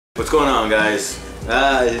What's going on, guys?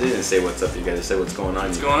 I didn't say what's up, you guys. I said what's going on.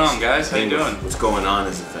 What's going on, guys? How you doing? What's going on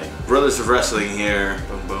is the thing. Brothers of Wrestling here.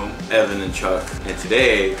 Boom, boom. Evan and Chuck. And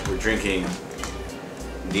today, we're drinking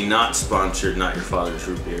the not sponsored, not your father's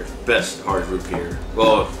root beer. Best hard root beer.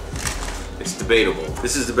 Well, it's debatable.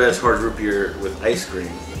 This is the best hard root beer with ice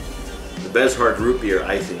cream. The best hard root beer,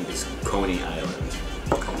 I think, is Coney Island.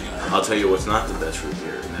 Coney Island. I'll tell you what's not the best root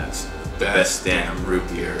beer, and that's the best damn root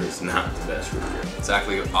beer is not the best root beer.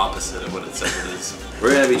 Exactly the opposite of what it says it is.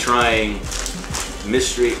 We're gonna be trying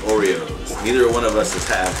Mystery Oreos. Neither one of us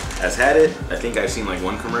has had it. I think I've seen like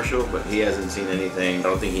one commercial, but he hasn't seen anything. I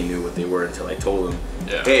don't think he knew what they were until I told him,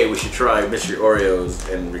 hey, we should try Mystery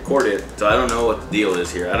Oreos and record it. So I don't know what the deal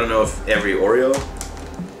is here. I don't know if every Oreo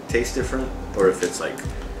tastes different or if it's like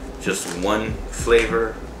just one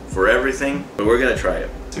flavor for everything, but we're gonna try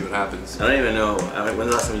it. See what happens. I don't even know, when's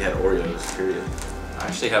the last time you had Oreos, period? I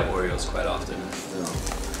actually have Oreos quite often. No.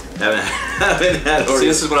 haven't had Oreos. See,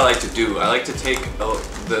 this is what I like to do. I like to take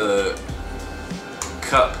the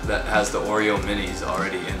cup that has the Oreo minis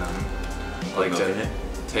already in them. I like to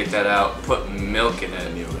take that out, put milk in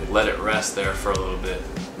it, let it rest there for a little bit.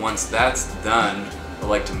 Once that's done, I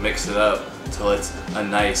like to mix it up till it's a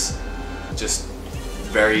nice, just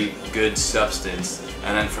very good substance.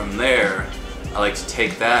 And then from there, I like to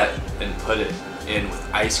take that and put it in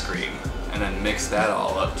with ice cream and then mix that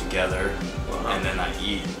all up together. Wow. And then I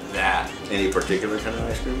eat that. Any particular kind of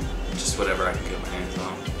ice cream? Just whatever I can get my hands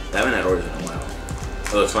on. I haven't had Oreos in a while.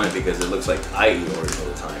 Well, it's funny because it looks like I eat Oreos all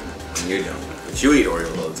the time and you don't. But you eat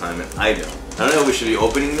Oreos all the time and I don't. I don't know if we should be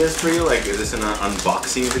opening this for you. Like, is this an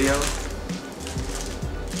unboxing video?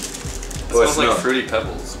 It smells like Fruity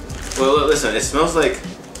Pebbles. Well, listen, it smells like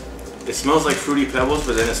Fruity Pebbles,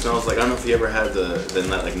 but then it smells like, I don't know if you ever had the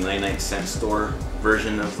like 99-cent store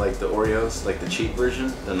version of like the Oreos, like the cheap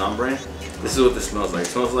version, the non-brand. This is what this smells like. It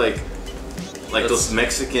smells like those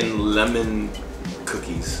Mexican lemon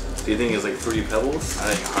cookies. Do you think it's like Fruity Pebbles?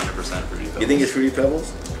 I think 100% Fruity Pebbles. You think it's Fruity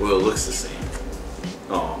Pebbles? Well, it looks the same.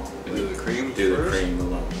 Oh, do the cream. Do the cream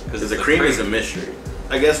alone. Because the cream is a mystery.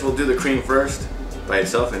 I guess we'll do the cream first by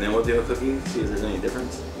itself, and then we'll do a cookie. See if there's any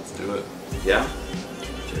difference. Let's do it. Yeah.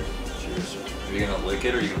 Cheers. Are you gonna lick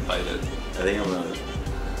it or are you gonna bite it? I think I'm gonna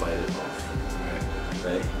bite it off. Alright.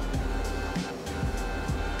 Ready?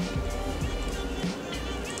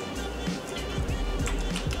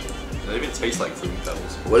 It even tastes like Fruity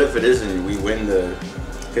Pebbles. What if it isn't and we win the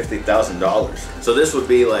 $50,000? So this would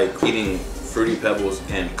be like eating Fruity Pebbles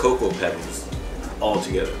and Cocoa Pebbles all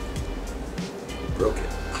together. Broke it.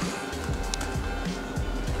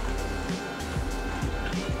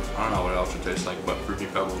 I don't know what else it tastes like but Fruity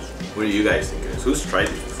Pebbles. What do you guys think it is? Who's tried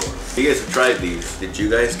these before? If you guys have tried these, did you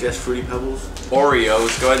guys guess Fruity Pebbles?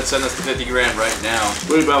 Oreos, go ahead and send us the 50 grand right now.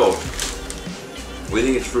 Fruity Pebbles. We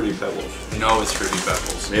think it's Fruity Pebbles. No, it's Fruity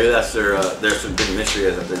Pebbles. Maybe that's their some big mystery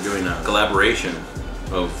is that they're doing a collaboration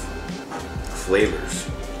of flavors.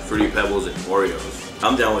 Fruity Pebbles and Oreos.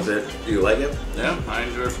 I'm down with it. Do you like it? Yeah, I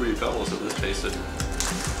enjoy Fruity Pebbles, so this tasted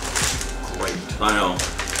great. I know.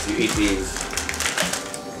 If you eat these,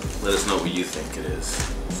 let us know what you think it is.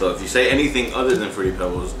 So if you say anything other than Fruity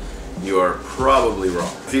Pebbles, you are probably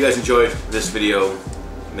wrong. If you guys enjoyed this video,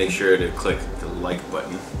 make sure to click the like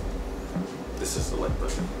button. This is the like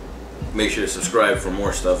button. Make sure to subscribe for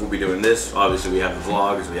more stuff. We'll be doing this. Obviously we have the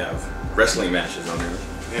vlogs, we have wrestling matches on there.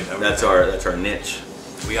 Yeah, that's our niche.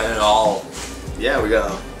 We got it all. Yeah, we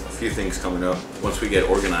got a few things coming up. Once we get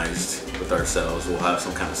organized with ourselves, we'll have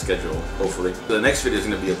some kind of schedule, hopefully. The next video is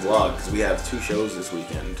going to be a vlog because we have 2 shows this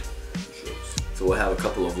weekend. So we'll have a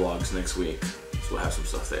couple of vlogs next week. So we'll have some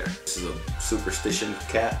stuff there. This is a superstition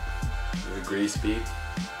cat. You're a grease bee.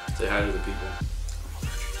 Say hi to the people.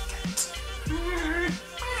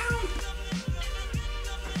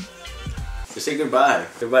 Just say goodbye.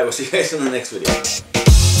 Goodbye. We'll see you guys in the next video.